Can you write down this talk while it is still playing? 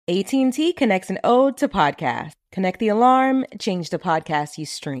AT&T connects an ode to podcasts. Connect the alarm, change the podcast you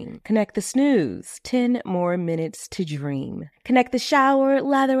stream. Connect the snooze, 10 more minutes to dream. Connect the shower,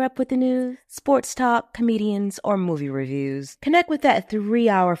 lather up with the news, sports talk, comedians, or movie reviews. Connect with that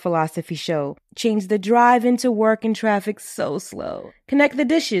 3-hour philosophy show. Change the drive into work and traffic so slow. Connect the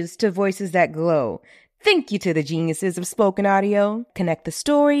dishes to voices that glow. Thank you to the geniuses of spoken audio. Connect the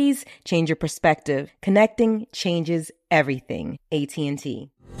stories, change your perspective. Connecting changes everything.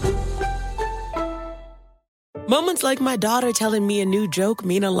 AT&T. Moments like my daughter telling me a new joke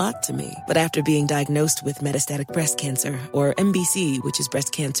mean a lot to me. But after being diagnosed with metastatic breast cancer, or MBC, which is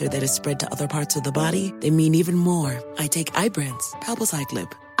breast cancer that is spread to other parts of the body, they mean even more. I take Ibrance, palbociclib.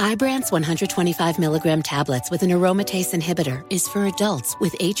 Ibrance 125 milligram tablets with an aromatase inhibitor is for adults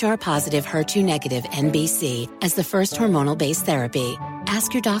with HR-positive, HER2-negative MBC as the first hormonal-based therapy.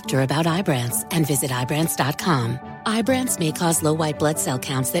 Ask your doctor about Ibrance and visit Ibrance.com. Ibrance may cause low white blood cell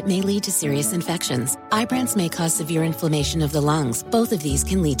counts that may lead to serious infections. Ibrance may cause severe inflammation of the lungs. Both of these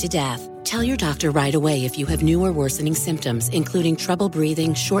can lead to death. Tell your doctor right away if you have new or worsening symptoms, including trouble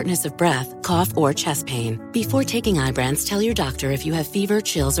breathing, shortness of breath, cough, or chest pain. Before taking Ibrance, tell your doctor if you have fever,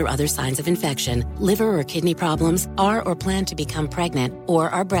 chills, or other signs of infection, liver or kidney problems, are or plan to become pregnant, or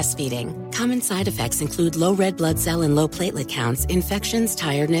are breastfeeding. Common side effects include low red blood cell and low platelet counts, infections,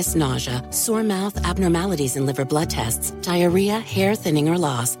 tiredness, nausea, sore mouth, abnormalities in liver blood tests, diarrhea, hair thinning or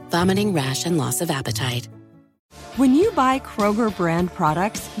loss, vomiting, rash, and loss of appetite. When you buy Kroger brand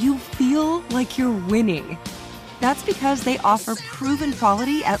products, you feel like you're winning. That's because they offer proven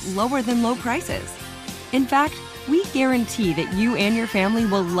quality at lower than low prices. In fact, we guarantee that you and your family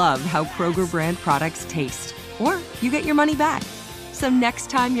will love how Kroger brand products taste, or you get your money back. So next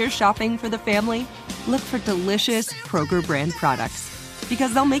time you're shopping for the family, look for delicious Kroger brand products,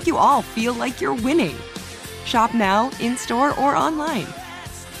 because they'll make you all feel like you're winning. Shop now, in-store, or online.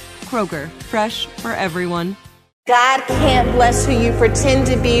 Kroger, fresh for everyone. God can't bless who you pretend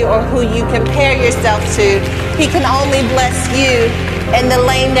to be or who you compare yourself to. He can only bless you in the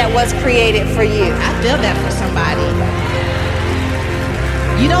lane that was created for you. I feel that for somebody.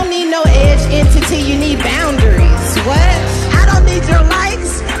 You don't need no edge entity, you need boundaries. What? I don't need your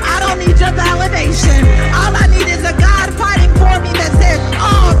likes. I don't need your validation. All I need is a God fighting for me that says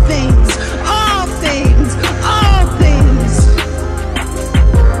all things, all things, all things.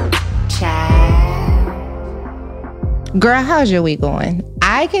 Child. Girl, how's your week going?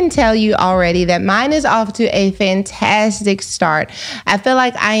 I can tell you already that mine is off to a fantastic start. I feel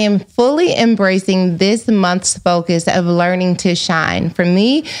like I am fully embracing this month's focus of learning to shine. For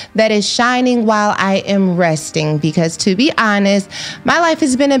me, that is shining while I am resting, because to be honest, my life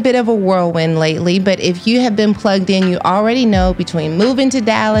has been a bit of a whirlwind lately. But if you have been plugged in, you already know between moving to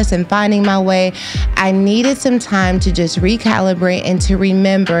Dallas and finding my way, I needed some time to just recalibrate and to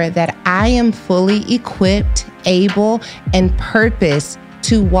remember that I am fully equipped, able, and purposed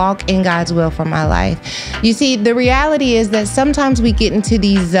to walk in God's will for my life. You see, the reality is that sometimes we get into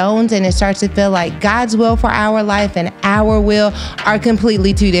these zones and it starts to feel like God's will for our life and our will are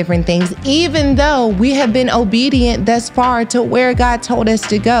completely two different things, even though we have been obedient thus far to where God told us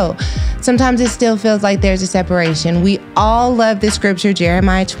to go. Sometimes it still feels like there's a separation. We all love the scripture,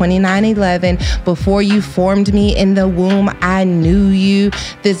 Jeremiah 29:11. Before you formed me in the womb, I knew you.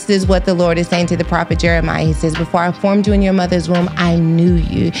 This is what the Lord is saying to the prophet Jeremiah. He says, before I formed you in your mother's womb, I knew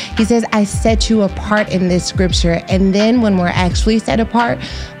you. He says, I set you apart in this scripture. And then when we're actually set apart,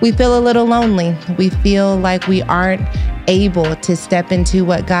 we feel a little lonely. We feel like we aren't able to step into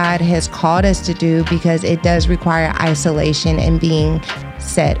what God has called us to do, because it does require isolation and being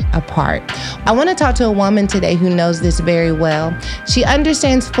set apart. I want to talk to a woman today who knows this very well. She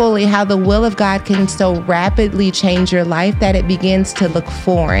understands fully how the will of God can so rapidly change your life that it begins to look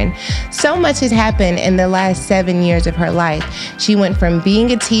foreign. So much has happened in the last 7 years of her life. She went from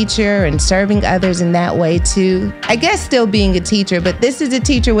being a teacher and serving others in that way to, I guess, still being a teacher, but this is a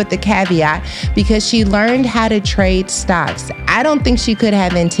teacher with the caveat, because she learned how to trade stocks. I don't think she could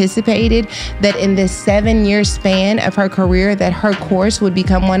have anticipated that in this 7-year span of her career that her course would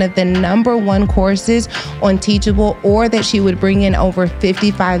become one of the #1 courses on Teachable, or that she would bring in over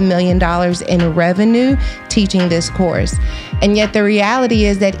 $55 million in revenue teaching this course. And yet the reality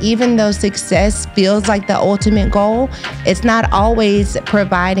is that even though success feels like the ultimate goal, it's not always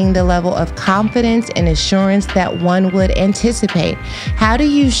providing the level of confidence and assurance that one would anticipate. How do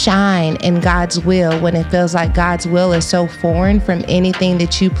you shine in God's will when it feels like God's will is so foreign shorn from anything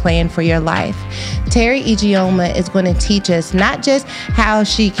that you plan for your life. Teri Ijeoma is going to teach us not just how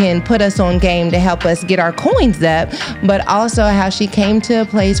she can put us on game to help us get our coins up, but also how she came to a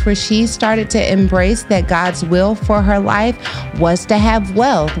place where she started to embrace that God's will for her life was to have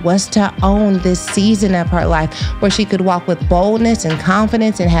wealth, was to own this season of her life where she could walk with boldness and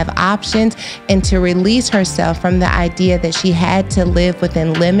confidence and have options, and to release herself from the idea that she had to live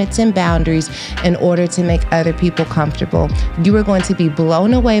within limits and boundaries in order to make other people comfortable. You are going to be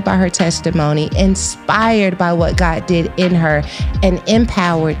blown away by her testimony, inspired by what God did in her, and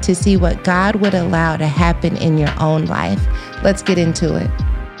empowered to see what God would allow to happen in your own life. Let's get into it.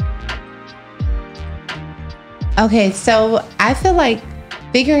 Okay, so I feel like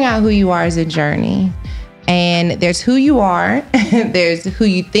figuring out who you are is a journey. And there's who you are, there's who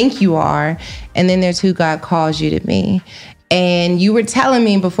you think you are, and then there's who God calls you to be. And you were telling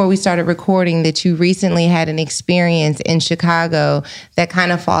me before we started recording that you recently had an experience in Chicago that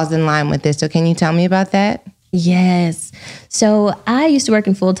kind of falls in line with this. So can you tell me about that? Yes. So I used to work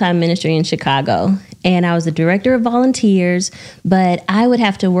in full-time ministry in Chicago, and I was the director of volunteers, but I would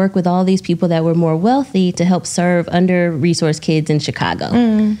have to work with all these people that were more wealthy to help serve under-resourced kids in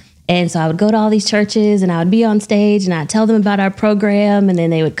Chicago. And so I would go to all these churches and I would be on stage and I'd tell them about our program, and then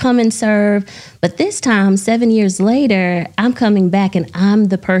they would come and serve. But this time, 7 years later, I'm coming back and I'm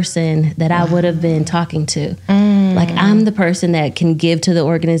the person that I would have been talking to. Like, I'm the person that can give to the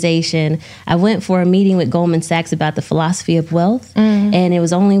organization. I went for a meeting with Goldman Sachs about the philosophy of wealth, and it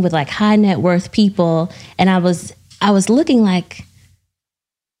was only with like high net worth people. And I was looking like,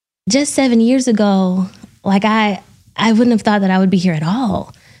 just 7 years ago, like I wouldn't have thought that I would be here at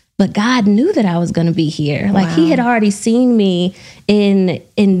all. But God knew that I was going to be here. Like, He had already seen me in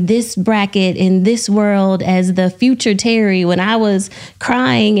this bracket, in this world, as the future Teri, when I was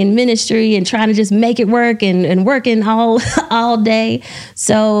crying in ministry and trying to just make it work and working all day.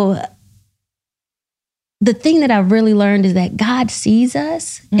 So the thing that I really learned is that God sees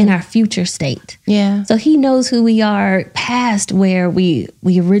us in our future state. Yeah. So He knows who we are past where we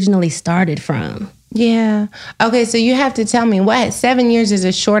originally started from. Yeah. Okay, so you have to tell me, what 7 years is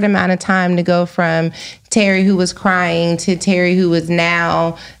a short amount of time to go from Teri who was crying to Teri who was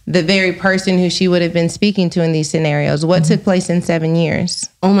now the very person who she would have been speaking to in these scenarios. What took place in 7 years?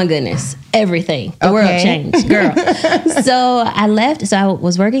 Oh my goodness. Everything. The world changed, girl. So I left. So I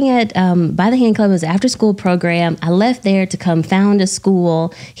was working at By the Hand Club. It was an after school program. I left there to come found a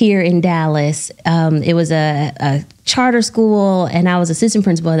school here in Dallas. It was a charter school, and I was assistant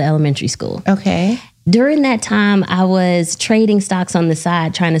principal at the elementary school. Okay. During that time, I was trading stocks on the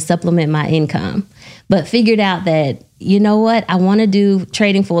side, trying to supplement my income, but figured out that, you know what, I want to do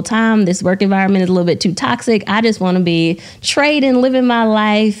trading full time. This work environment is a little bit too toxic. I just want to be trading, living my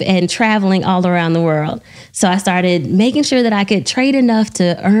life, and traveling all around the world. So I started making sure that I could trade enough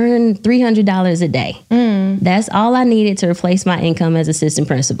to earn $300 a day. That's all I needed to replace my income as assistant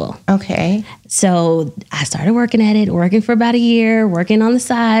principal. Okay. So I started working at it, working for about a year, working on the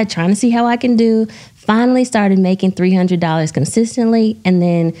side, trying to see how I can do. Finally started making $300 consistently, and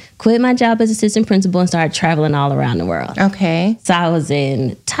then quit my job as assistant principal and started traveling all around the world. Okay. So I was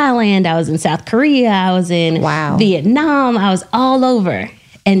in Thailand, I was in South Korea, I was in Vietnam, I was all over,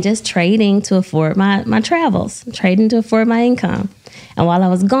 and just trading to afford my travels, trading to afford my income. And while I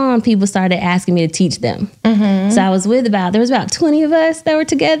was gone, people started asking me to teach them. So I was with there was about 20 of us that were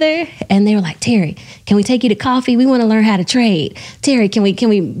together, and they were like, Teri, can we take you to coffee? We want to learn how to trade. Teri, can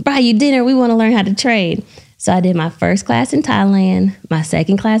we buy you dinner? We want to learn how to trade. So I did my first class in Thailand, my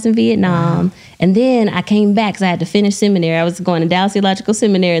second class in Vietnam, and then I came back because I had to finish seminary. I was going to Dallas Theological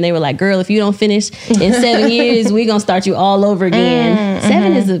Seminary, and they were like, girl, if you don't finish in 7 years, we're going to start you all over again.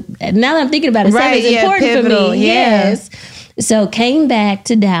 7 is, now that I'm thinking about it, 7 is important pivotal, for me. Yes. So came back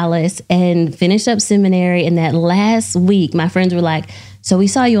to Dallas and finished up seminary. And that last week, my friends were like, so we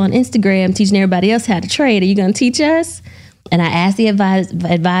saw you on Instagram teaching everybody else how to trade. Are you going to teach us? And I asked the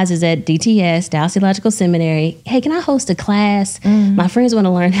advisors at DTS, Dallas Theological Seminary, hey, can I host a class? My friends want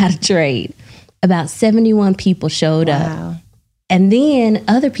to learn how to trade. About 71 people showed up. And then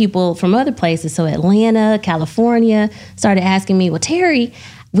other people from other places, so Atlanta, California, started asking me, well, Teri,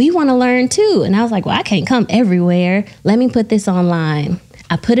 we want to learn too. And I was like, well, I can't come everywhere. Let me put this online.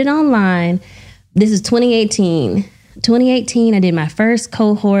 I put it online. This is 2018. 2018, I did my first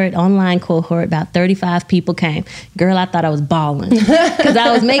online cohort. About 35 people came. Girl, I thought I was balling because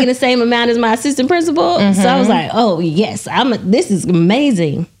I was making the same amount as my assistant principal. So I was like, oh, yes, this is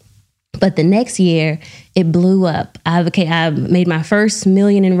amazing. But the next year, it blew up. I made my first $1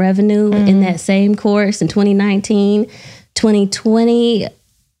 million in revenue in that same course in 2019. 2020,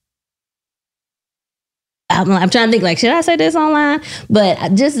 I'm trying to think, like, should I say this online?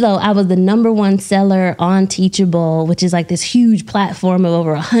 But just though I was the #1 seller on Teachable, which is like this huge platform of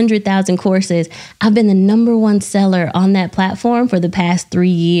over 100,000 courses. I've been the #1 seller on that platform for the past 3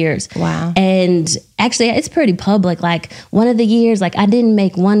 years. Wow. And actually, it's pretty public. Like, one of the years, like, I didn't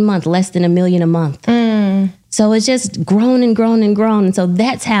make 1 month less than $1 million a month. So it's just grown and grown and grown. And so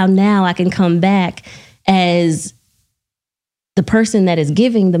that's how now I can come back as the person that is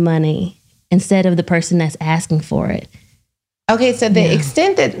giving the money instead of the person that's asking for it. Okay, so the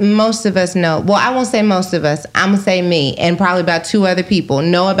extent that most of us know, well, I won't say most of us, I'm going to say me and probably about 2 other people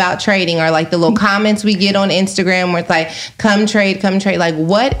know about trading, or like the little comments we get on Instagram where it's like, come trade. Like,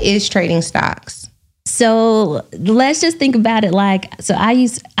 what is trading stocks? So let's just think about it like,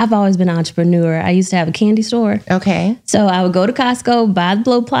 I've always been an entrepreneur. I used to have a candy store. Okay. So I would go to Costco, buy the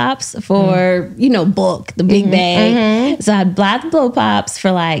blow pops for, bulk, the big bag. So I'd buy the blow pops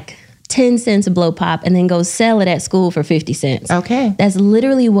for like 10 cents a blow pop and then go sell it at school for 50 cents. Okay. That's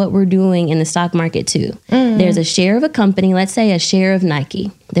literally what we're doing in the stock market too. There's a share of a company, let's say a share of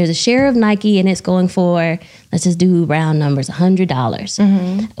Nike. There's a share of Nike and it's going for, let's just do round numbers,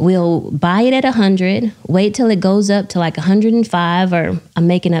 $100. We'll buy it at 100, wait till it goes up to like 105, or I'm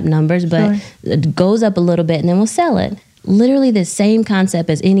making up numbers, but it goes up a little bit and then we'll sell it. Literally the same concept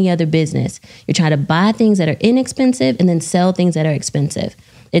as any other business. You're trying to buy things that are inexpensive and then sell things that are expensive.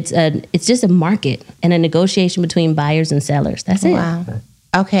 It's just a market and a negotiation between buyers and sellers. That's it. Wow.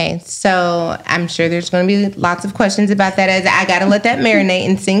 Okay, so I'm sure there's going to be lots of questions about that, as I got to let that marinate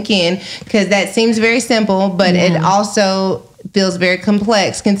and sink in, because that seems very simple, but it also feels very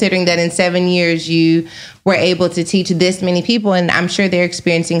complex, considering that in 7 years you were able to teach this many people, and I'm sure they're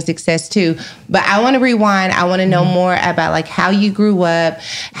experiencing success too. But I want to rewind. I want to know more about like how you grew up.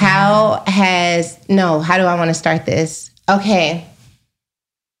 How do I want to start this? Okay.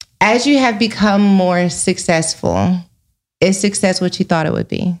 As you have become more successful, is success what you thought it would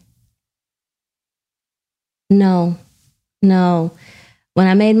be? No. When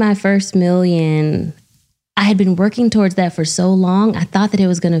I made my first $1 million, I had been working towards that for so long. I thought that it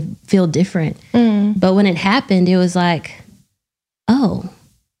was going to feel different. But when it happened, it was like, oh,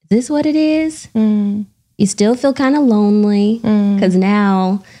 is this what it is? You still feel kind of lonely because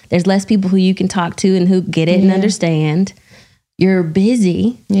now there's less people who you can talk to and who get it and understand. You're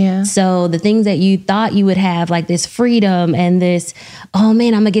busy. Yeah. So the things that you thought you would have, like this freedom and this, oh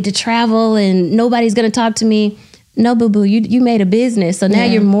man, I'm going to get to travel and nobody's going to talk to me. No, boo-boo, you made a business. So now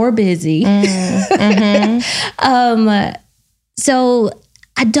you're more busy. So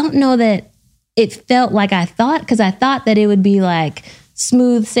I don't know that it felt like I thought, because I thought that it would be like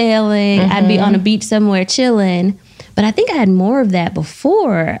smooth sailing. I'd be on a beach somewhere chilling. But I think I had more of that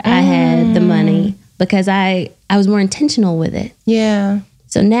before I had the money, because I was more intentional with it. Yeah.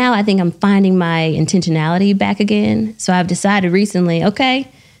 So now I think I'm finding my intentionality back again. So I've decided recently,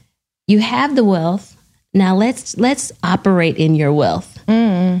 okay, you have the wealth. Now let's operate in your wealth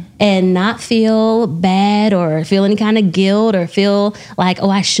and not feel bad or feel any kind of guilt or feel like, oh,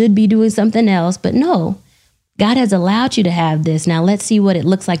 I should be doing something else. But no, God has allowed you to have this. Now let's see what it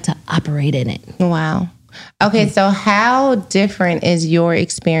looks like to operate in it. Wow. Okay, so how different is your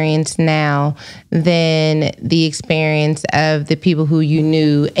experience now than the experience of the people who you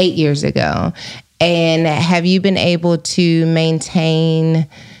knew 8 years ago? And have you been able to maintain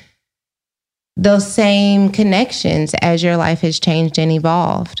those same connections as your life has changed and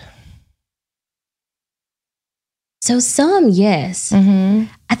evolved? So some, yes.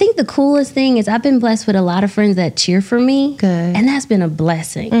 I think the coolest thing is I've been blessed with a lot of friends that cheer for me. Good. And that's been a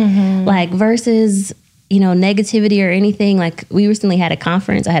blessing. Like versus, negativity or anything. Like we recently had a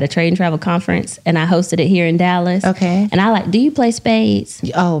conference. I had a trade and travel conference and I hosted it here in Dallas. Okay. And do you play spades?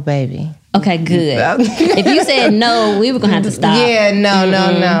 Oh, baby. Okay, good. If you said no, we were going to have to stop. Yeah,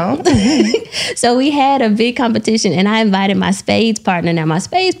 no. So we had a big competition and I invited my spades partner. Now, my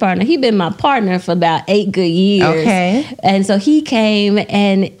spades partner, he'd been my partner for about 8 good years. Okay. And so he came,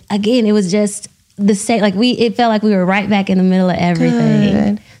 and again, it was just the same. Like it felt like we were right back in the middle of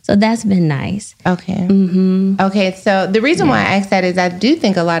everything. Good. So that's been nice. Okay. Okay, so the reason why I ask that is I do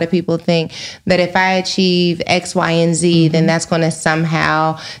think a lot of people think that if I achieve X, Y, and Z, then that's going to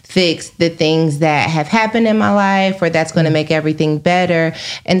somehow fix the things that have happened in my life, or that's going to make everything better.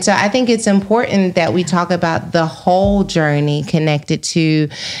 And so I think it's important that we talk about the whole journey connected to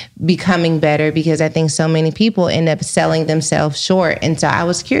becoming better, because I think so many people end up selling themselves short. And so I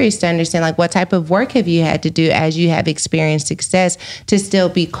was curious to understand, like, what type of work have you had to do as you have experienced success to still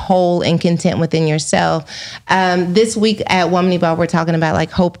be whole and content within yourself. This week at Woman Evolve, we're talking about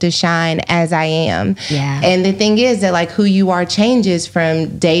like hope to shine as I am. Yeah. And the thing is that like who you are changes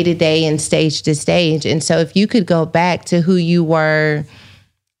from day to day and stage to stage. And so if you could go back to who you were,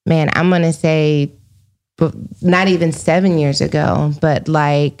 man, I'm going to say not even 7 years ago, but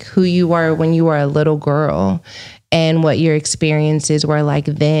like who you were when you were a little girl and what your experiences were like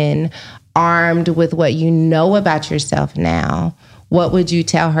then, armed with what you know about yourself now, what would you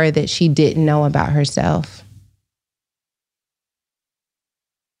tell her that she didn't know about herself?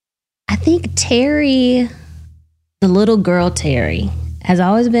 I think Teri, the little girl Teri, has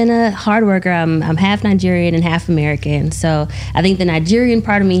always been a hard worker. I'm half Nigerian and half American. So I think the Nigerian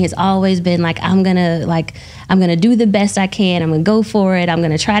part of me has always been like, I'm gonna do the best I can. I'm gonna go for it. I'm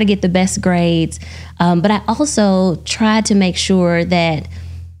gonna try to get the best grades. But I also tried to make sure that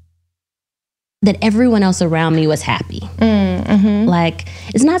everyone else around me was happy. Mm-hmm. Like,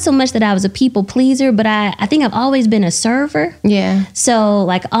 it's not so much that I was a people pleaser, but I think I've always been a server. Yeah. So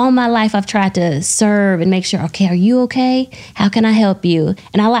like all my life I've tried to serve and make sure, okay, are you okay? How can I help you?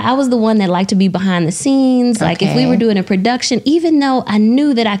 And I was the one that liked to be behind the scenes. Okay. Like if we were doing a production, even though I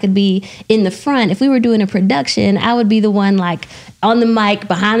knew that I could be in the front, if we were doing a production, I would be the one like on the mic,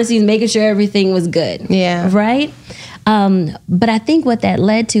 behind the scenes, making sure everything was good. Yeah. Right? But I think what that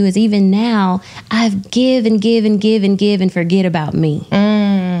led to is even now I've give and forget about me.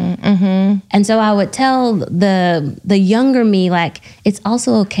 Mm-hmm. And so I would tell the younger me, like, it's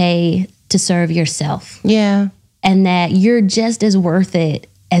also okay to serve yourself. Yeah. And that you're just as worth it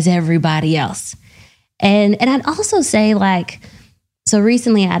as everybody else. And I'd also say, like, so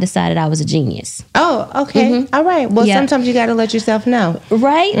recently I decided I was a genius. Oh, okay. Mm-hmm. All right. Well, sometimes you got to let yourself know.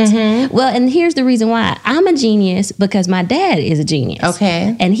 Right? Mm-hmm. Well, and here's the reason why. I'm a genius because my dad is a genius.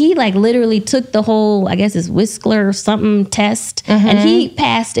 Okay. And he like literally took the whole, I guess it's Whistler something test, and he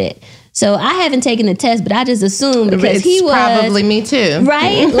passed it. So I haven't taken the test, but I just assumed because he was probably me too.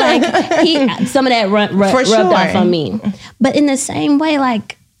 Right? Like some of that rubbed off on me. But in the same way,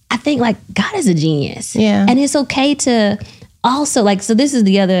 like I think like God is a genius. Yeah. And it's okay to also, like, so this is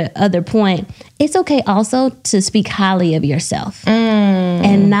the other point. It's okay also to speak highly of yourself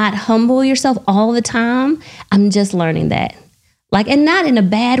and not humble yourself all the time. I'm just learning that. Like, and not in a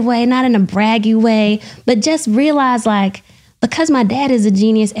bad way, not in a braggy way, but just realize, like, because my dad is a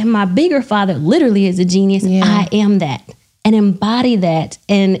genius and my bigger father literally is a genius, I am that. And embody that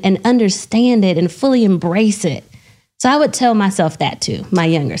and understand it and fully embrace it. So I would tell myself that too, my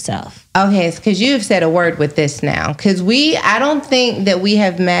younger self. Okay, because you have said a word with this now. Because I don't think that we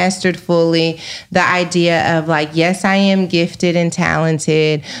have mastered fully the idea of like, yes, I am gifted and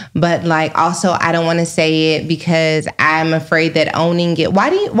talented, but like also I don't want to say it because I'm afraid that owning it.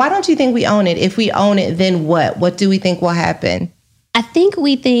 Why don't you think we own it? If we own it, then what? What do we think will happen? I think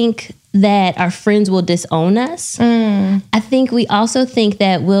we think that our friends will disown us. I think we also think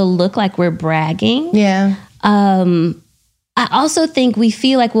that we'll look like we're bragging. Yeah. I also think we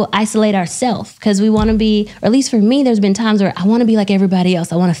feel like we'll isolate ourselves because we want to be, or at least for me, there's been times where I want to be like everybody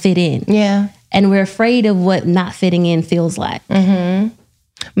else. I want to fit in. Yeah. And we're afraid of what not fitting in feels like. Mm-hmm.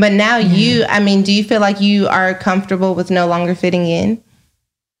 But now do you feel like you are comfortable with no longer fitting in?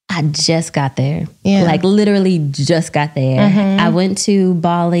 I just got there. Yeah. Like literally just got there. Mm-hmm. I went to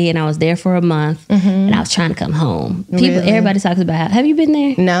Bali and I was there for a month and I was trying to come home. Everybody talks about, have you been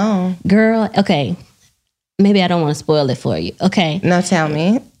there? No. Girl, okay. Maybe I don't want to spoil it for you. Okay. No, tell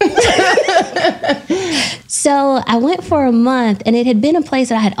me. So I went for a month and it had been a place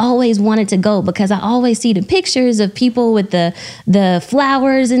that I had always wanted to go because I always see the pictures of people with the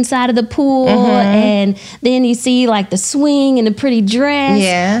flowers inside of the pool and then you see like the swing and the pretty dress.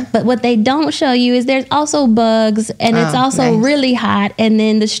 Yeah. But what they don't show you is there's also bugs and it's also really hot and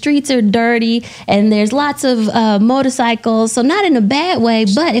then the streets are dirty and there's lots of motorcycles. So not in a bad way,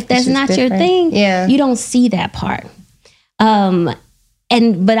 but if that's not your thing, you don't see that part.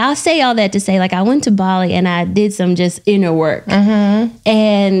 But I'll say all that to say, like, I went to Bali and I did some just inner work.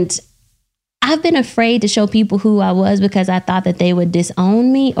 And I've been afraid to show people who I was because I thought that they would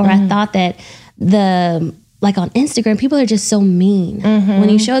disown me, or I thought that like on Instagram, people are just so mean. When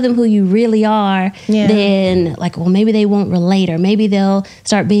you show them who you really are, then like, well, maybe they won't relate or maybe they'll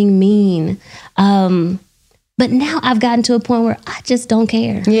start being mean. But now I've gotten to a point where I just don't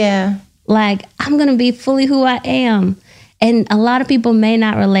care. Yeah. Like, I'm going to be fully who I am. And a lot of people may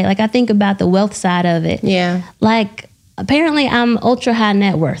not relate. Like, I think about the wealth side of it. Yeah. Like, apparently I'm ultra high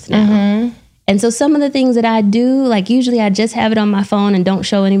net worth now. And so some of the things that I do, like usually I just have it on my phone and don't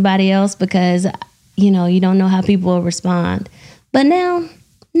show anybody else because, you know, you don't know how people will respond. But now,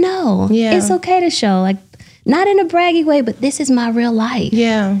 no. Yeah. It's okay to show. Like, Not in a braggy way, but this is my real life.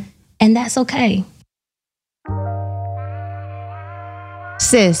 Yeah. And that's okay.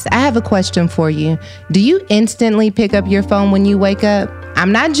 Sis, I have a question for you. Do you instantly pick up your phone when you wake up?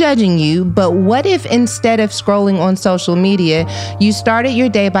 I'm not judging you, but what if instead of scrolling on social media, you started your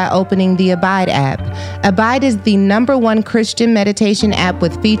day by opening the Abide app? Abide is the #1 Christian meditation app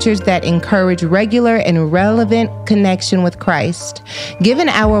with features that encourage regular and relevant connection with Christ. Given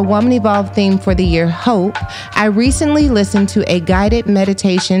our Woman Evolved theme for the year, Hope, I recently listened to a guided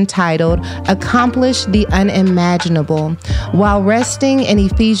meditation titled Accomplish the Unimaginable. While resting in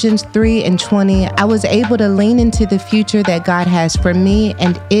Ephesians 3:20, I was able to lean into the future that God has for me,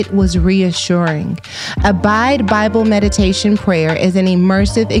 and it was reassuring. Abide Bible Meditation Prayer is an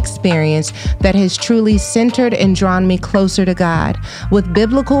immersive experience that has truly centered and drawn me closer to God. With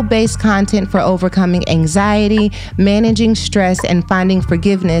biblical-based content for overcoming anxiety, managing stress, and finding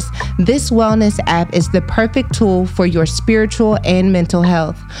forgiveness, this wellness app is the perfect tool for your spiritual and mental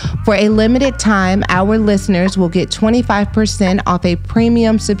health. For a limited time, our listeners will get 25% off a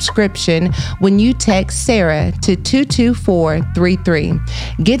premium subscription when you text Sarah to 22433.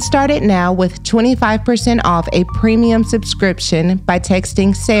 Get started now with 25% off a premium subscription by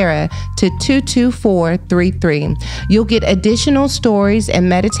texting Sarah to 22433. You'll get additional stories and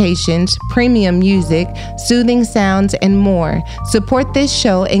meditations, premium music, soothing sounds, and more. Support this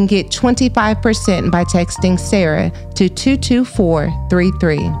show and get 25% by texting Sarah to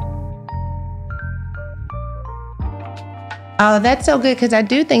 22433. Oh, that's so good, because I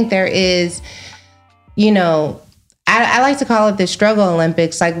do think there is, I like to call it the struggle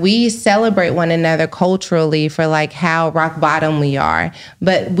Olympics. Like, we celebrate one another culturally for like how rock bottom we are,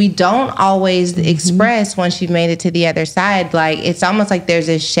 but we don't always express once you've made it to the other side. Like, it's almost like there's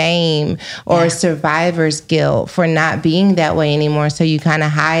a shame or a survivor's guilt for not being that way anymore. So you kind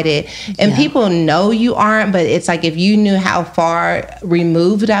of hide it, and people know you aren't, but it's like, if you knew how far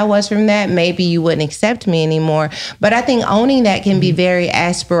removed I was from that, maybe you wouldn't accept me anymore. But I think owning that can be very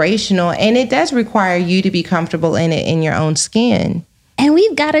aspirational, and it does require you to be comfortable in it, in your own skin. And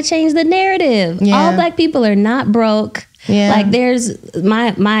we've got to change the narrative. All Black people are not broke. Like, there's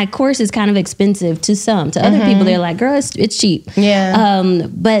my course is kind of expensive to some. To other people, they're like, girl, it's cheap. But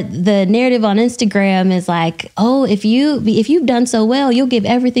the narrative on Instagram is like, oh, if you've done so well, you'll give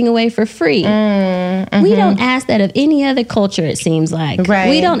everything away for free. We don't ask that of any other culture, it seems like.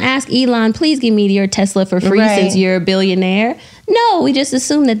 We don't ask Elon, please give me your Tesla for free since you're a billionaire. No, we just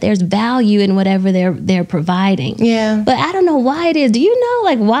assume that there's value in whatever they're providing. But I don't know why it is. Do you know,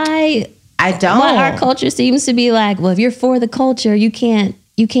 like, why? I don't. Why our culture seems to be like, well, if you're for the culture, you can't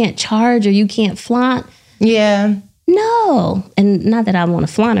charge or you can't flaunt. No, and not that I want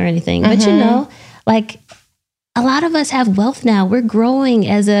to flaunt or anything, but like, a lot of us have wealth now. We're growing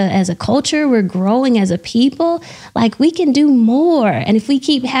as a culture. We're growing as a people. Like, we can do more. And if we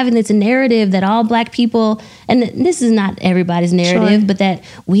keep having this narrative that all Black people, and this is not everybody's narrative, but that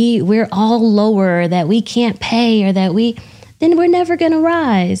we're all lower, that we can't pay, or then we're never going to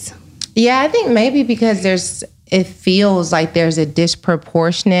rise. Yeah, I think maybe because it feels like there's a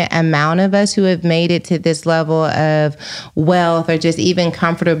disproportionate amount of us who have made it to this level of wealth or just even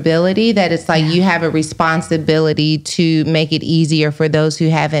comfortability, that it's like you have a responsibility to make it easier for those who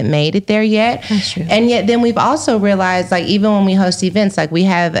haven't made it there yet. That's true. And yet then we've also realized, like, even when we host events, like we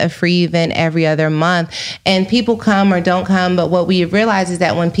have a free event every other month, and people come or don't come, but what we have realized is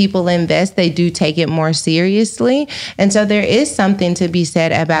that when people invest, they do take it more seriously. And so there is something to be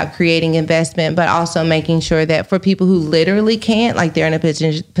said about creating investment, but also making sure that for people who literally can't, like they're in a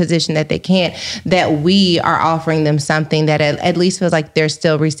position that they can't, that we are offering them something that at least feels like they're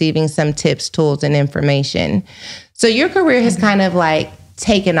still receiving some tips, tools, and information. So your career has kind of like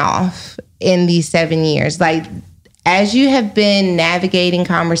taken off in these 7 years. Like, as you have been navigating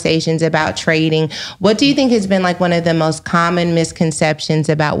conversations about trading, what do you think has been like one of the most common misconceptions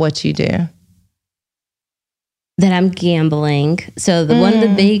about what you do? That I'm gambling. So one of the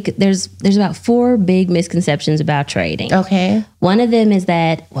big, there's about 4 big misconceptions about trading. Okay. One of them is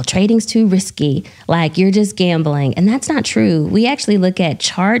that, well, trading's too risky. Like, you're just gambling. And that's not true. We actually look at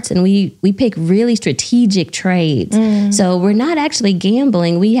charts and we pick really strategic trades. So we're not actually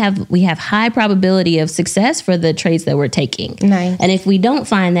gambling. We have high probability of success for the trades that we're taking. Nice. And if we don't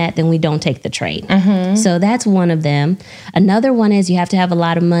find that, then we don't take the trade. So that's one of them. Another one is you have to have a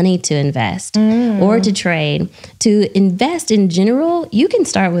lot of money to invest or to trade. To invest in general, you can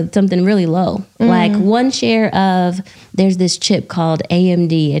start with something really low. Like one share of, there's this chip chip called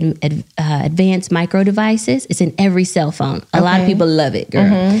AMD, Advanced Micro Devices. It's in every cell phone. A lot of people love it,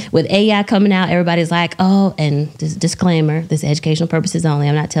 girl. With AI coming out, everybody's like, oh, and this disclaimer, this is educational purposes only.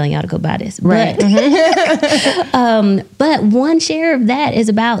 I'm not telling y'all to go buy this. Right. But one share of that is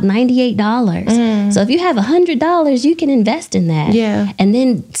about $98. So if you have $100, you can invest in that. Yeah. And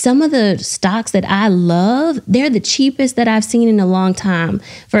then some of the stocks that I love, they're the cheapest that I've seen in a long time.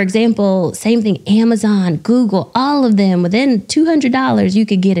 For example, same thing, Amazon, Google, all of them, within $200, you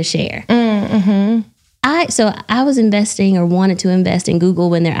could get a share. So I was investing or wanted to invest in Google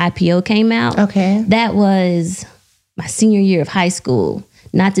when their IPO came out. Okay. That was my senior year of high school.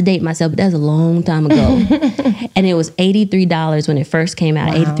 Not to date myself, but that was a long time ago. And it was $83 when it first came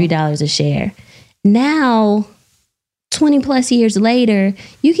out, $83 a share. Now, 20 plus years later,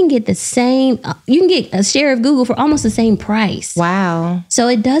 you can get the same, you can get a share of Google for almost the same price. Wow. So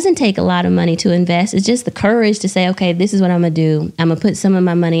it doesn't take a lot of money to invest. It's just the courage to say, okay, this is what I'm going to do. I'm going to put some of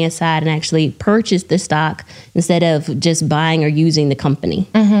my money aside and actually purchase the stock instead of just buying or using the company.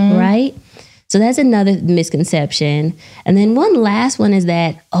 Right? So that's another misconception. And then one last one is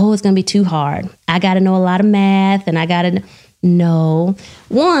that, oh, it's going to be too hard. I got to know a lot of math and I got to know.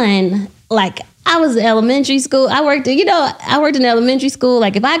 One, like, I was in elementary school. I worked in elementary school.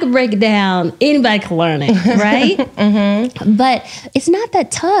 Like, if I could break it down, anybody could learn it, right? But it's not that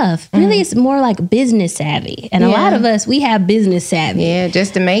tough. Really, it's more like business savvy. And a lot of us, we have business savvy. Yeah,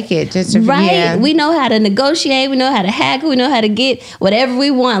 just to make it. Right? Yeah. We know how to negotiate. We know how to hack. We know how to get whatever we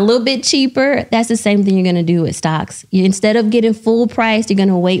want a little bit cheaper. That's the same thing you're going to do with stocks. Instead of getting full price, you're going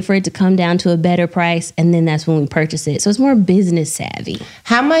to wait for it to come down to a better price. And then that's when we purchase it. So it's more business savvy.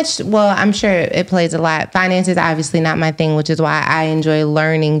 How much? Well, I'm sure it plays a lot. Finance is obviously not my thing, which is why I enjoy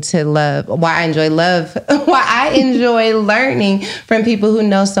learning to love. Why I enjoy learning from people who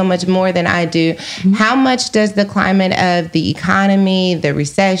know so much more than I do. How much does the climate of the economy, the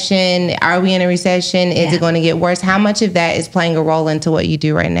recession, are we in a recession? Is it going to get worse? How much of that is playing a role into what you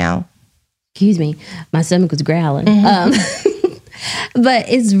do right now? Excuse me. My stomach was growling. But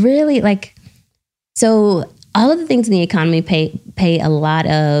it's really like, so all of the things in the economy pay a lot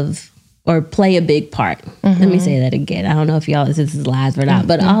of, or play a big part. Let me say that again. I don't know if this is live or not,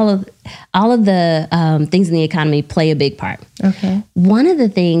 but all of the things in the economy play a big part. Okay. One of the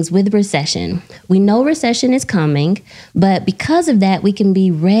things with recession, we know recession is coming, but because of that, we can be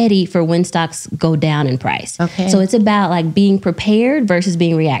ready for when stocks go down in price. Okay. So it's about like being prepared versus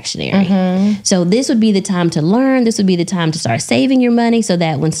being reactionary. So this would be the time to learn. This would be the time to start saving your money so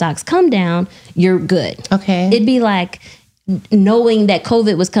that when stocks come down, you're good. Okay. It'd be like knowing that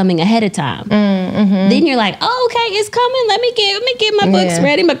COVID was coming ahead of time. Then you're like, oh, okay, it's coming. Let me get my books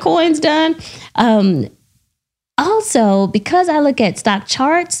ready, my coins done. Also, because I look at stock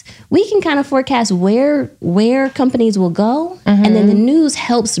charts, we can kind of forecast where companies will go, and then the news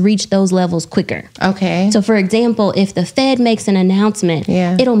helps reach those levels quicker. Okay. So, for example, if the Fed makes an announcement,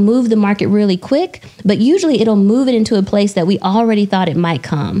 it'll move the market really quick, but usually it'll move it into a place that we already thought it might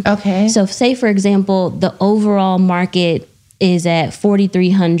come. Okay. So, say, for example, the overall market is at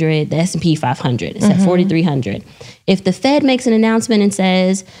 4,300, the S&P 500 is at 4,300. If the Fed makes an announcement and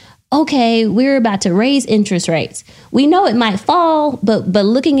says, okay, we're about to raise interest rates, we know it might fall, but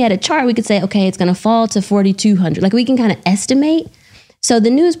looking at a chart, we could say, okay, it's going to fall to 4,200. Like, we can kind of estimate. So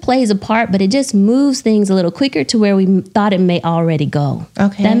the news plays a part, but it just moves things a little quicker to where we thought it may already go.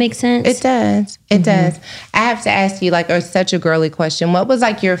 Okay. That makes sense? It does. It does. I have to ask you, like, such a girly question. What was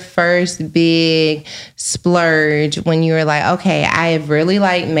like your first big splurge when you were like, okay, I have really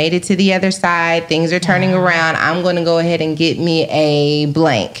like made it to the other side. Things are turning around. I'm going to go ahead and get me a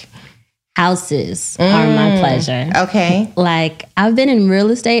blank. Houses are my pleasure. Okay. Like, I've been in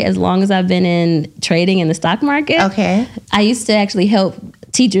real estate as long as I've been in trading in the stock market. Okay. I used to actually help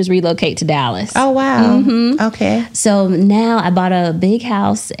teachers relocate to Dallas. Oh, wow. Okay. So now I bought a big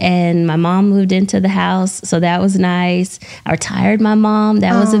house and my mom moved into the house. So that was nice. I retired my mom.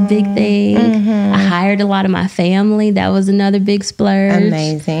 That was a big thing. I hired a lot of my family. That was another big splurge.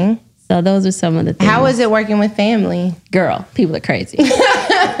 Amazing. So those are some of the things. How was it working with family? Girl, people are crazy.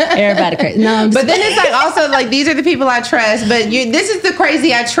 Everybody crazy. No, but then it's like also like these are the people I trust, but this is the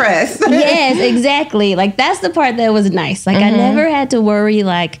crazy I trust. Yes, exactly. Like that's the part that was nice. Like I never had to worry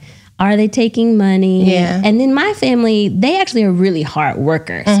like, are they taking money? Yeah. And then my family, they actually are really hard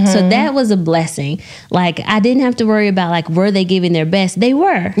workers. So that was a blessing. Like I didn't have to worry about like, were they giving their best? They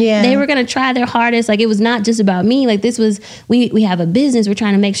were. Yeah. They were going to try their hardest. Like it was not just about me. Like this was, we have a business. We're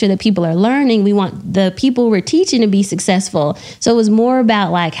trying to make sure that people are learning. We want the people we're teaching to be successful. So it was more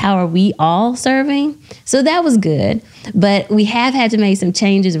about like, how are we all serving? So that was good. But we have had to make some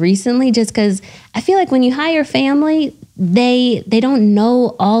changes recently just because I feel like when you hire family, they don't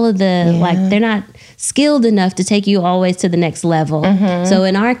know all of the, like, they're not skilled enough to take you always to the next level. So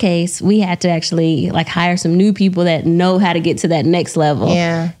in our case, we had to actually like hire some new people that know how to get to that next level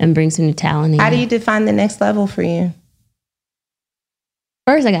and bring some new talent in. How do you define the next level for you?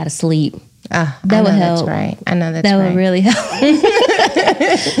 First, I got to sleep. That would help. That's right. I know that's right. That would really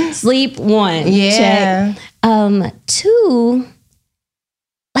help. Sleep, one. Yeah. Check. Two,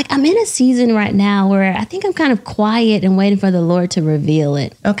 like I'm in a season right now where I think I'm kind of quiet and waiting for the Lord to reveal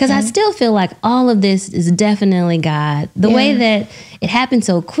it. Because I still feel like all of this is definitely God. The way that it happened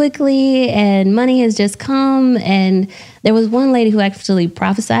so quickly and money has just come. And there was one lady who actually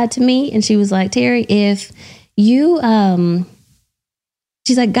prophesied to me and she was like, Teri, if you,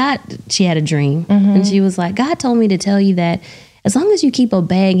 she's like, God, she had a dream. And she was like, God told me to tell you that as long as you keep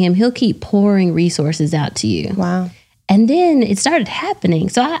obeying him, he'll keep pouring resources out to you. Wow. And then it started happening.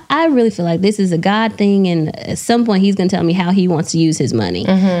 So I really feel like this is a God thing. And at some point, he's going to tell me how he wants to use his money.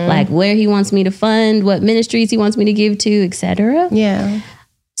 Like where he wants me to fund, what ministries he wants me to give to, etc. Yeah.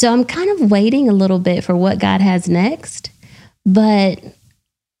 So I'm kind of waiting a little bit for what God has next. But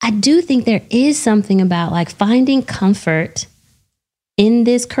I do think there is something about like finding comfort in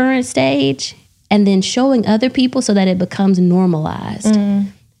this current stage and then showing other people so that it becomes normalized.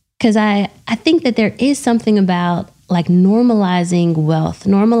 Because I think that there is something about like normalizing wealth,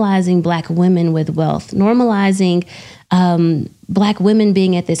 normalizing Black women with wealth, normalizing Black women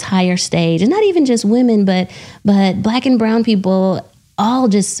being at this higher stage, and not even just women, but Black and brown people all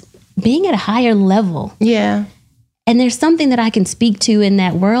just being at a higher level. Yeah. And there's something that I can speak to in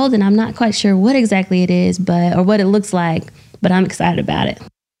that world, and I'm not quite sure what exactly it is, or what it looks like, but I'm excited about it.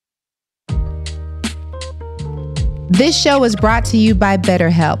 This show is brought to you by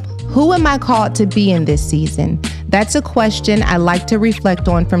BetterHelp. Who am I called to be in this season? That's a question I like to reflect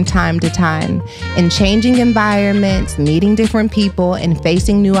on from time to time. In changing environments, meeting different people, and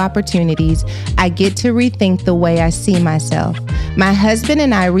facing new opportunities, I get to rethink the way I see myself. My husband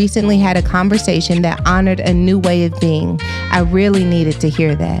and I recently had a conversation that honored a new way of being. I really needed to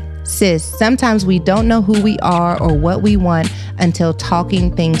hear that. Sis, sometimes we don't know who we are or what we want until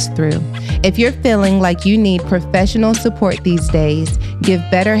talking things through. If you're feeling like you need professional support these days, give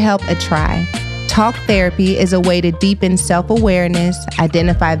BetterHelp a try. Talk therapy is a way to deepen self-awareness,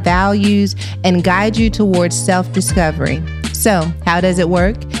 identify values, and guide you towards self-discovery. So, how does it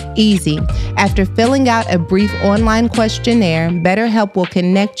work? Easy. After filling out a brief online questionnaire, BetterHelp will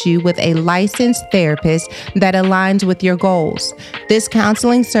connect you with a licensed therapist that aligns with your goals. This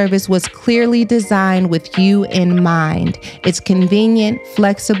counseling service was clearly designed with you in mind. It's convenient,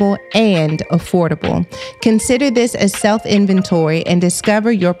 flexible, and affordable. Consider this a self-inventory and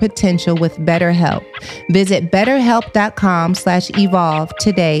discover your potential with BetterHelp. Visit BetterHelp.com/evolve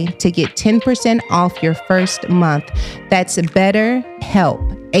today to get 10% off your first month. That's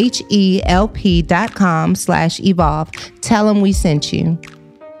BetterHelp. HELP.com/evolve. Tell them we sent you.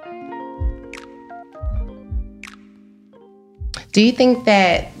 Do you think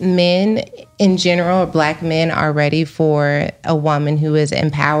that men in general, or Black men, are ready for a woman who is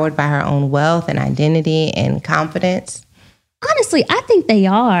empowered by her own wealth and identity and confidence? Honestly, I think they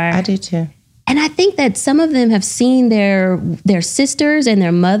are. I do too. And I think that some of them have seen their sisters and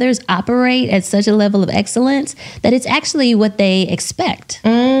their mothers operate at such a level of excellence that it's actually what they expect.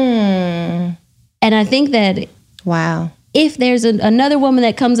 And I think that if there's another woman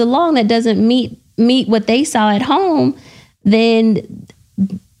that comes along that doesn't meet what they saw at home, then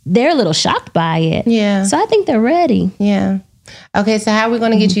they're a little shocked by it. Yeah. So I think they're ready. Yeah. Okay, so how are we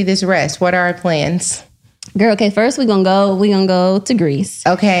going to get you this rest? What are our plans? Girl, okay, first we're gonna go to Greece.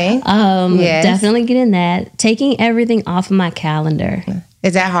 Okay. Yes. Definitely get in that. Taking everything off of my calendar.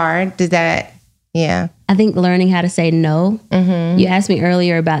 Is that hard? Yeah. I think learning how to say no. You asked me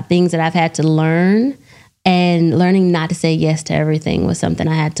earlier about things that I've had to learn, and learning not to say yes to everything was something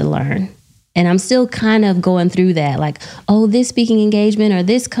I had to learn. And I'm still kind of going through that. Like, oh, this speaking engagement or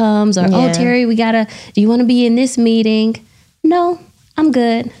this comes, or oh, Teri, do you want to be in this meeting? No, I'm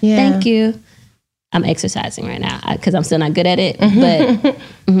good. Yeah. Thank you. I'm exercising right now because I'm still not good at it, but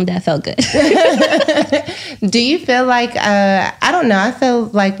that felt good. Do you feel like, I don't know, I feel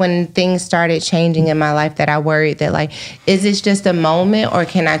like when things started changing in my life that I worried that like, is this just a moment or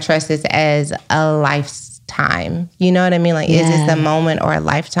can I trust this as a lifetime? You know what I mean? Like, is this a moment or a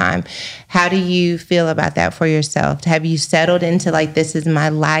lifetime? How do you feel about that for yourself? Have you settled into like, this is my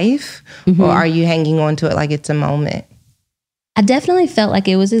life, or are you hanging on to it like it's a moment? I definitely felt like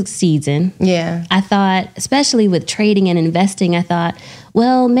it was a season. Yeah. I thought, especially with trading and investing, I thought,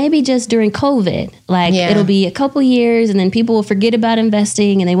 well, maybe just during COVID, like it'll be a couple years and then people will forget about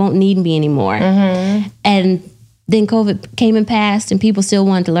investing and they won't need me anymore. And then COVID came and passed and people still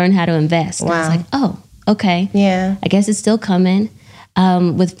wanted to learn how to invest. Wow. I was like, oh, okay. Yeah. I guess it's still coming.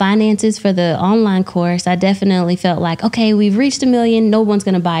 With finances for the online course, I definitely felt like, okay, we've reached 1 million. No one's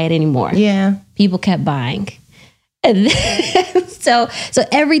going to buy it anymore. Yeah. People kept buying. And then, so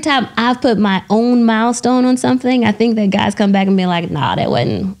every time I've put my own milestone on something, I think that guys come back and be like, nah, that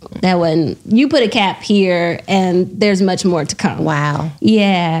wasn't, you put a cap here and there's much more to come. Wow.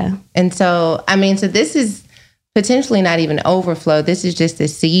 Yeah. And so, I mean, so this is potentially not even overflow. This is just a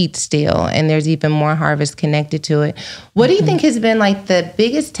seed still, and there's even more harvest connected to it. What do you think has been like the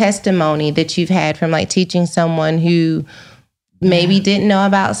biggest testimony that you've had from like teaching someone who maybe didn't know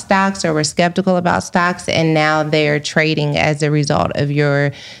about stocks or were skeptical about stocks, and now they're trading as a result of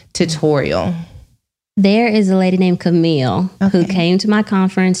your tutorial? There is a lady named Camille who came to my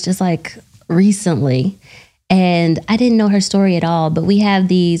conference just like recently. And I didn't know her story at all, but we have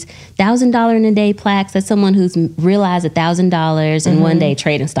these $1,000 in a day plaques. That's someone who's realized $1,000 in one day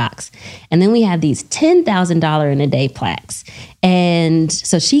trading stocks. And then we have these $10,000 in a day plaques. And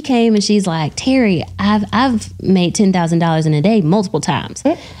so she came and she's like, Teri, I've made $10,000 in a day multiple times.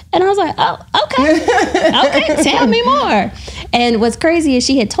 And I was like, oh, okay. Okay, tell me more. And what's crazy is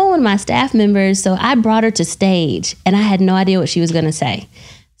she had told one of my staff members, so I brought her to stage and I had no idea what she was going to say.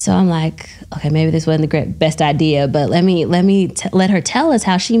 So I'm like, okay, maybe this wasn't the best idea, but let her tell us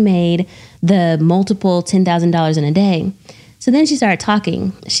how she made the multiple $10,000 in a day. So then she started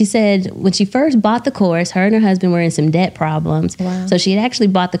talking. She said when she first bought the course, her and her husband were in some debt problems. Wow. So she had actually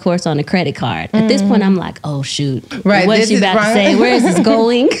bought the course on a credit card. At this point, I'm like, oh, shoot. Right, what is she about to say? Where is this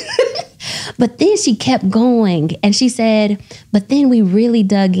going? But then she kept going and she said, but then we really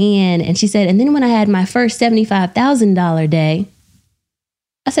dug in. And she said, and then when I had my first $75,000 day,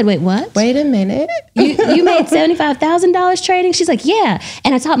 I said, wait, what? Wait a minute. You made $75,000 trading? She's like, yeah.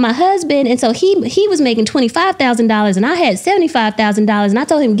 And I taught my husband. And so he was making $25,000 and I had $75,000 and I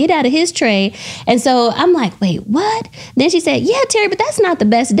told him get out of his trade. And so I'm like, wait, what? Then she said, yeah, Teri, but that's not the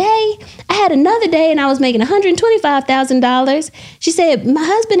best day. I had another day and I was making $125,000. She said, my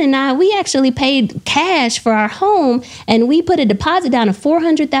husband and I, we actually paid cash for our home and we put a deposit down of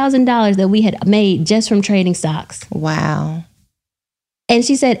 $400,000 that we had made just from trading stocks. Wow. And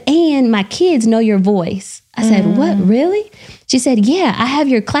she said, and my kids know your voice. I said, what, really? She said, yeah, I have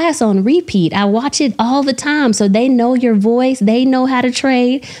your class on repeat. I watch it all the time. So they know your voice. They know how to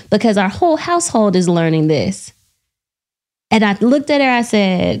trade because our whole household is learning this. And I looked at her, I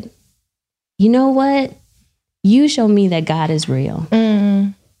said, you know what? You show me that God is real.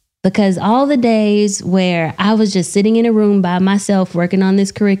 Because all the days where I was just sitting in a room by myself working on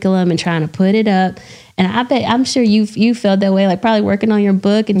this curriculum and trying to put it up, and I'm sure you felt that way, like probably working on your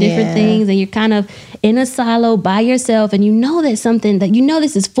book and different things, and you're kind of in a silo by yourself, and you know that something that you know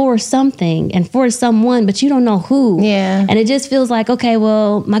this is for something and for someone, but you don't know who. Yeah. And it just feels like, okay,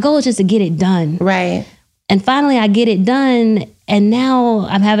 well, my goal is just to get it done. Right. And finally I get it done, and now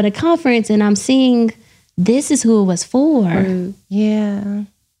I'm having a conference and I'm seeing this is who it was for. Yeah.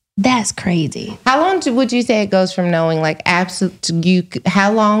 That's crazy. How long would you say it goes from knowing like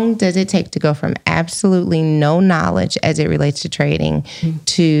how long does it take to go from absolutely no knowledge as it relates to trading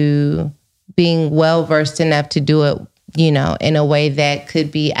to being well versed enough to do it, you know, in a way that could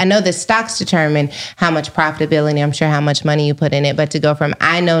be, I know the stocks determine how much profitability, I'm sure how much money you put in it, but to go from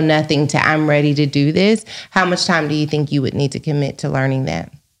I know nothing to I'm ready to do this, how much time do you think you would need to commit to learning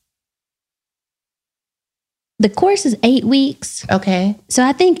that? The course is 8 weeks. Okay. So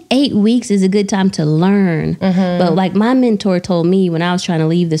I think 8 weeks is a good time to learn. But like my mentor told me when I was trying to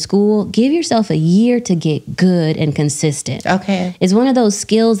leave the school, give yourself a year to get good and consistent. Okay. It's one of those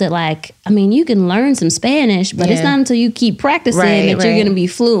skills that like, I mean, you can learn some Spanish, but it's not until you keep practicing that you're going to be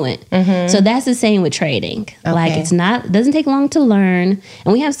fluent. So that's the same with trading. Okay. Like it doesn't take long to learn.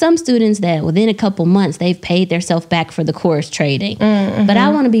 And we have some students that within a couple months, they've paid themselves back for the course trading. But I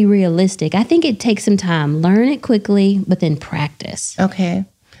want to be realistic. I think it takes some time. Learn it quickly, but then practice. Okay.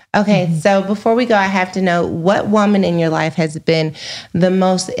 So before we go, I have to know what woman in your life has been the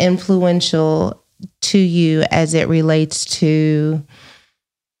most influential to you as it relates to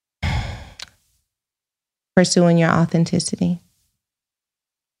pursuing your authenticity.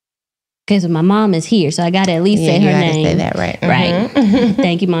 Okay, so my mom is here, so I got to at least say her name. Say that right. Right.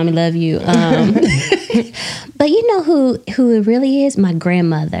 Thank you, Mommy. Love you. But you know who it really is? My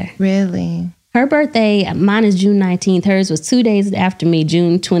grandmother. Really? Her birthday, mine is June 19th. Hers was 2 days after me,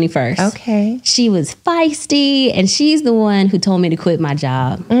 June 21st. Okay. She was feisty, and she's the one who told me to quit my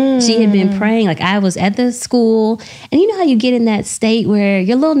job. She had been praying. Like, I was at the school, and you know how you get in that state where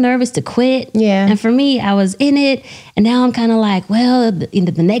you're a little nervous to quit? Yeah. And for me, I was in it, and now I'm kind of like, well,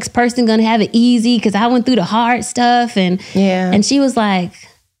 the next person going to have it easy because I went through the hard stuff. And she was like,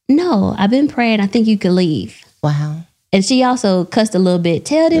 no, I've been praying. I think you could leave. Wow. And she also cussed a little bit.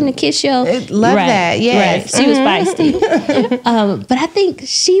 Tell them to kiss your... Love that, yes. Right. She was feisty. But I think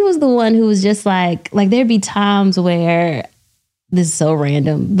she was the one who was just like there'd be times where, this is so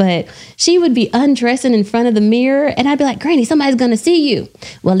random, but she would be undressing in front of the mirror, and I'd be like, Granny, somebody's going to see you.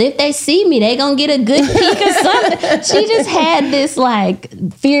 Well, if they see me, they going to get a good peek or something. She just had this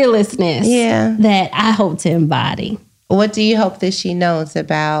like fearlessness that I hope to embody. What do you hope that she knows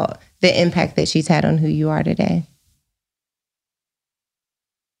about the impact that she's had on who you are today?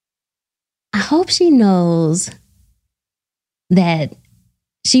 I hope she knows that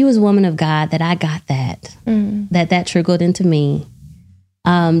she was a woman of God, that I got that, that trickled into me.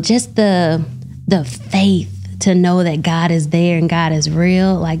 Just the faith to know that God is there and God is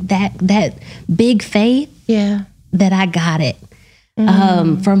real, like that big faith, that I got it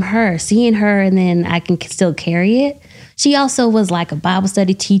from her, seeing her, and then I can still carry it. She also was like a Bible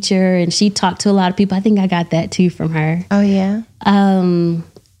study teacher, and she talked to a lot of people. I think I got that too from her. Oh, yeah.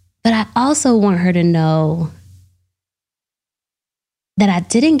 But I also want her to know that I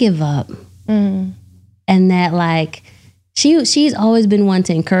didn't give up, and that like she's always been one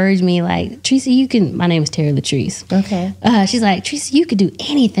to encourage me. Like, Teresa, you can. My name is Teri Latrice. Okay. She's like, Teresa, you could do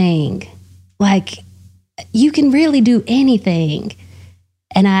anything. Like, you can really do anything,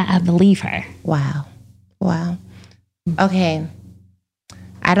 and I believe her. Wow. Okay.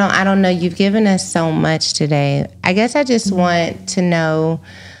 I don't know. You've given us so much today. I guess I just want to know,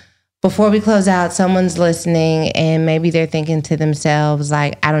 before we close out, someone's listening and maybe they're thinking to themselves,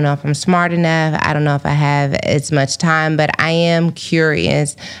 like, I don't know if I'm smart enough. I don't know if I have as much time, but I am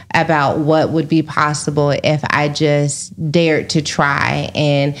curious about what would be possible if I just dared to try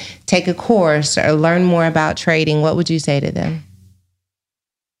and take a course or learn more about trading. What would you say to them?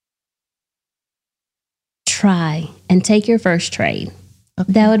 Try and take your first trade.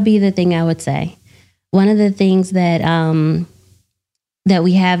 Okay. That would be the thing I would say. One of the things that that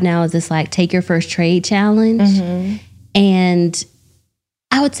we have now is this like take your first trade challenge. And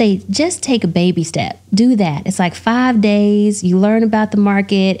I would say just take a baby step. Do that. It's like 5 days. You learn about the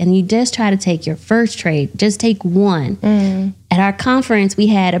market and you just try to take your first trade. Just take one. At our conference, we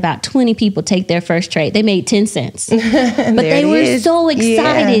had about 20 people take their first trade. They made 10 cents. But they were so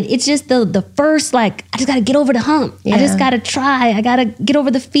excited. It's just the first, like, I just got to get over the hump. I just got to try. I got to get over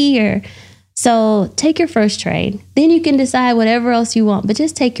the fear. So take your first trade. Then you can decide whatever else you want, but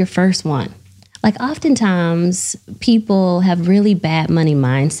just take your first one. Like, oftentimes people have really bad money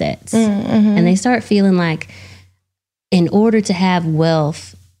mindsets and they start feeling like in order to have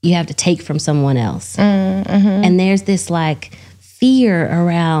wealth, you have to take from someone else. And there's this like fear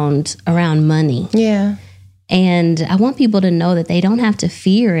around money. Yeah. And I want people to know that they don't have to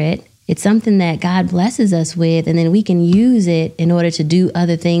fear it. It's something that God blesses us with, and then we can use it in order to do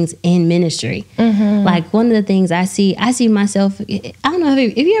other things in ministry. Like, one of the things I see myself, I don't know,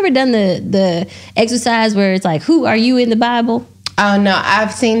 have you ever done the exercise where it's like, who are you in the Bible? Oh, no,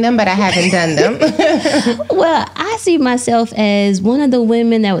 I've seen them, but I haven't done them. Well, I see myself as one of the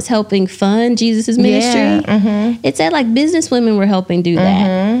women that was helping fund Jesus' ministry. It said like business women were helping do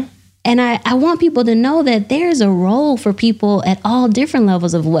that. And I want people to know that there's a role for people at all different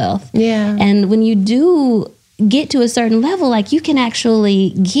levels of wealth. Yeah. And when you do get to a certain level, like, you can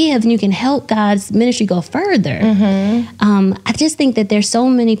actually give and you can help God's ministry go further. I just think that there's so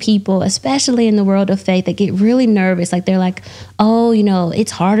many people, especially in the world of faith, that get really nervous. Like, they're like, oh, you know,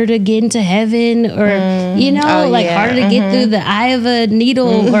 it's harder to get into heaven, or, you know, harder to get through the eye of a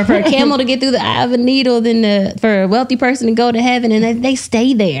needle, or for a camel to get through the eye of a needle than for a wealthy person to go to heaven. And they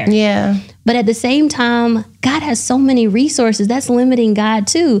stay there. Yeah. But at the same time, God has so many resources. That's limiting God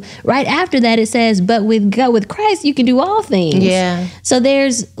too. Right after that, it says, but with God, with Christ, you can do all things. Yeah. So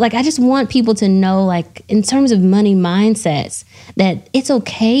there's like, I just want people to know, like, in terms of money mindsets, that it's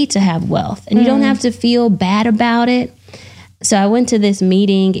okay to have wealth and you don't have to feel bad about it. So I went to this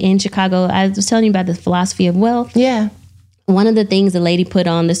meeting in Chicago. I was telling you about the philosophy of wealth. Yeah. One of the things the lady put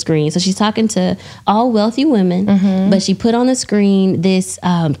on the screen, so she's talking to all wealthy women, but she put on the screen this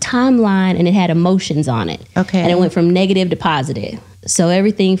timeline, and it had emotions on it. Okay. And it went from negative to positive. So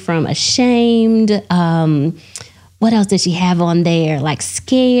everything from ashamed, what else did she have on there? Like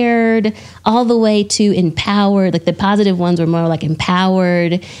scared, all the way to empowered. Like the positive ones were more like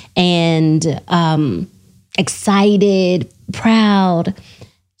empowered and excited, proud.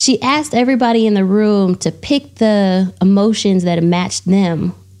 She asked everybody in the room to pick the emotions that matched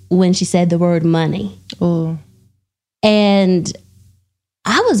them when she said the word money. Ooh. And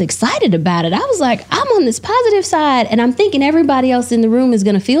I was excited about it. I was like, I'm on this positive side, and I'm thinking everybody else in the room is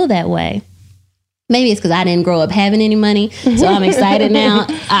going to feel that way. Maybe it's because I didn't grow up having any money, so I'm excited now.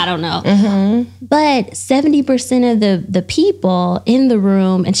 I don't know. Mm-hmm. But 70% of the people in the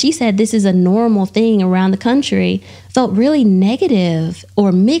room, and she said this is a normal thing around the country, felt really negative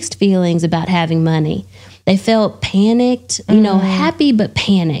or mixed feelings about having money. They felt panicked, happy but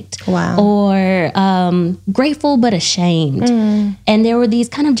panicked. Wow. Or grateful but ashamed. And there were these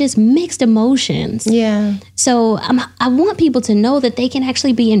kind of just mixed emotions. Yeah. So I want people to know that they can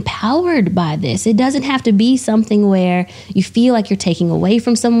actually be empowered by this. It doesn't have to be something where you feel like you're taking away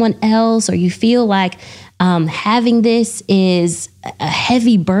from someone else, or you feel like having this is a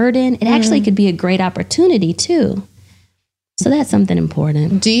heavy burden. It actually could be a great opportunity too. So that's something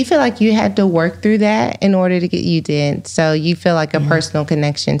important. Do you feel like you had to work through that in order to get you did? So you feel like a personal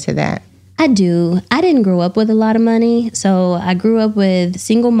connection to that? I do. I didn't grow up with a lot of money. So I grew up with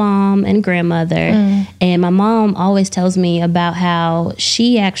single mom and grandmother. And my mom always tells me about how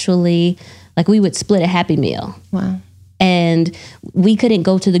she actually, like, we would split a Happy Meal. Wow. And we couldn't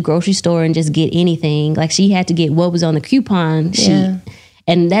go to the grocery store and just get anything. Like, she had to get what was on the coupon sheet. Yeah.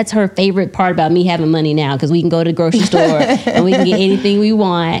 And that's her favorite part about me having money now, because we can go to the grocery store and we can get anything we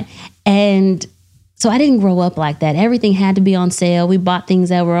want. And so I didn't grow up like that. Everything had to be on sale. We bought things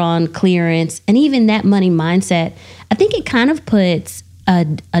that were on clearance. And even that money mindset, I think it kind of puts a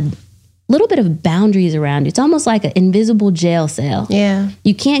little bit of boundaries around you. It's almost like an invisible jail cell. Yeah.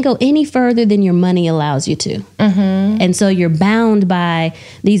 You can't go any further than your money allows you to. And so you're bound by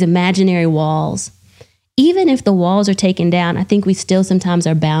these imaginary walls. Even if the walls are taken down, I think we still sometimes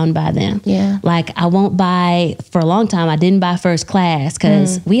are bound by them. Yeah. Like, I won't buy, for a long time, I didn't buy first class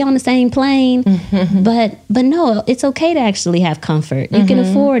because we on the same plane. But no, it's okay to actually have comfort. You can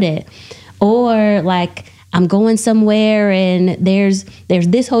afford it. Or like, I'm going somewhere and there's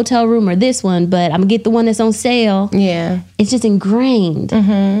this hotel room or this one, but I'm gonna get the one that's on sale. Yeah. It's just ingrained.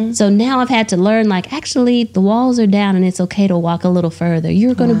 So now I've had to learn, like, actually the walls are down and it's okay to walk a little further.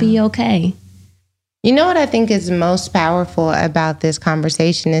 You're gonna be okay. You know what I think is most powerful about this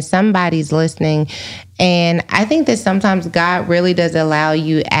conversation is somebody's listening. And I think that sometimes God really does allow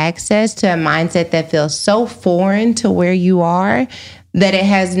you access to a mindset that feels so foreign to where you are that it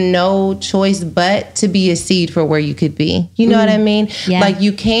has no choice but to be a seed for where you could be. You know what I mean? Yeah. Like,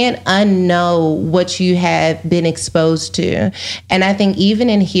 you can't unknow what you have been exposed to. And I think even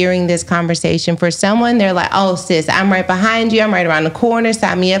in hearing this conversation, for someone, they're like, oh, sis, I'm right behind you. I'm right around the corner.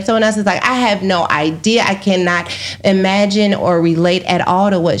 Sign me up. Someone else is like, I have no idea. I cannot imagine or relate at all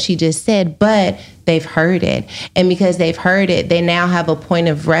to what she just said. But they've heard it. And because they've heard it, they now have a point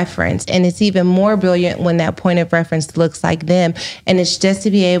of reference. And it's even more brilliant when that point of reference looks like them. And it's just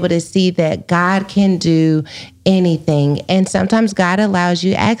to be able to see that God can do anything. And sometimes God allows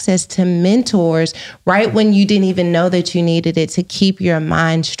you access to mentors right when you didn't even know that you needed it, to keep your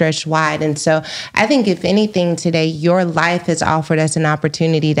mind stretched wide. And so I think, if anything, today, your life has offered us an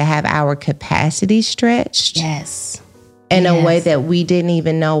opportunity to have our capacity stretched. Yes. In a way that we didn't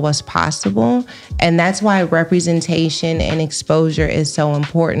even know was possible. And that's why representation and exposure is so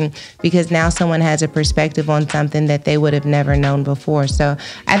important, because now someone has a perspective on something that they would have never known before. So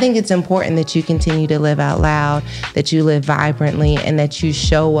I think it's important that you continue to live out loud, that you live vibrantly, and that you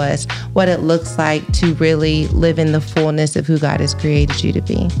show us what it looks like to really live in the fullness of who God has created you to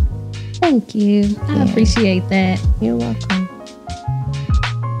be. Thank you. I appreciate that. You're welcome.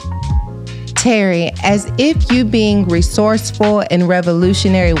 Teri, as if you being resourceful and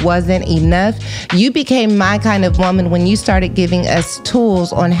revolutionary wasn't enough, you became my kind of woman when you started giving us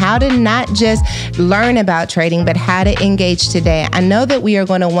tools on how to not just learn about trading, but how to engage today. I know that we are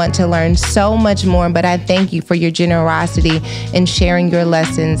going to want to learn so much more, but I thank you for your generosity in sharing your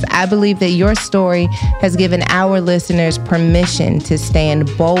lessons. I believe that your story has given our listeners permission to stand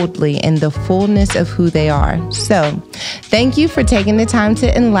boldly in the fullness of who they are. So, thank you for taking the time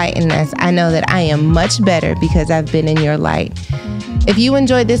to enlighten us. I know that I am much better because I've been in your light. If you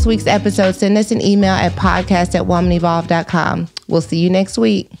enjoyed this week's episode, send us an email at podcast@womanevolve.com. We'll see you next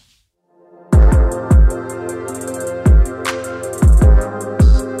week.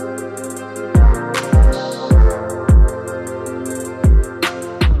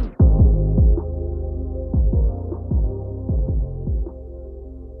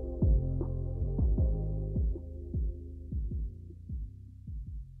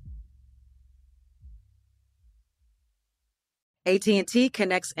 AT&T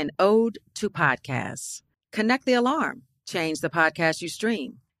connects an ode to podcasts. Connect the alarm. Change the podcast you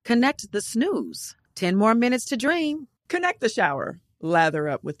stream. Connect the snooze. 10 more minutes to dream. Connect the shower. Lather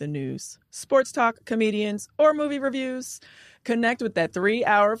up with the news. Sports talk, comedians, or movie reviews. Connect with that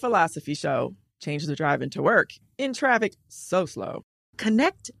 3-hour philosophy show. Change the drive into work. In traffic so slow.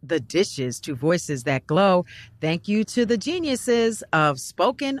 Connect the dishes to voices that glow. Thank you to the geniuses of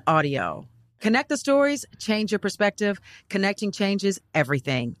spoken audio. Connect the stories, change your perspective. Connecting changes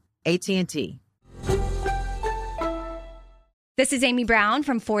everything. AT&T. This is Amy Brown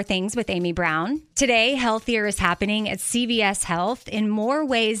from 4 Things with Amy Brown. Today, healthier is happening at CVS Health in more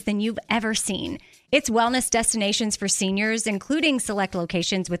ways than you've ever seen. It's wellness destinations for seniors, including select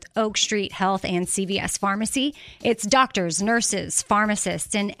locations with Oak Street Health and CVS Pharmacy. It's doctors, nurses,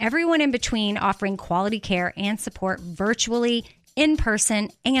 pharmacists, and everyone in between offering quality care and support virtually, in person,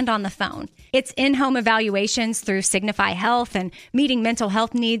 and on the phone. It's in-home evaluations through Signify Health and meeting mental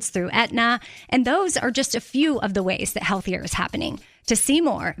health needs through Aetna. And those are just a few of the ways that healthier is happening. To see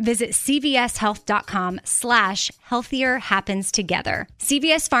more, visit cvshealth.com/healthier happens together.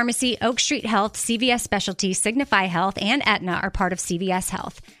 CVS Pharmacy, Oak Street Health, CVS Specialty, Signify Health, and Aetna are part of CVS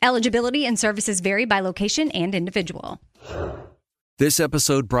Health. Eligibility and services vary by location and individual. This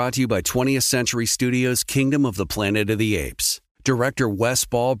episode brought to you by 20th Century Studios' Kingdom of the Planet of the Apes. Director Wes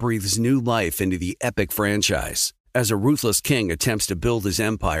Ball breathes new life into the epic franchise. As a ruthless king attempts to build his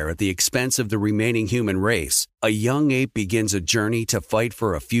empire at the expense of the remaining human race, a young ape begins a journey to fight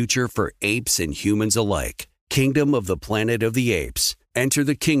for a future for apes and humans alike. Kingdom of the Planet of the Apes. Enter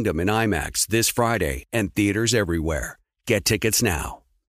the kingdom in IMAX this Friday and theaters everywhere. Get tickets now.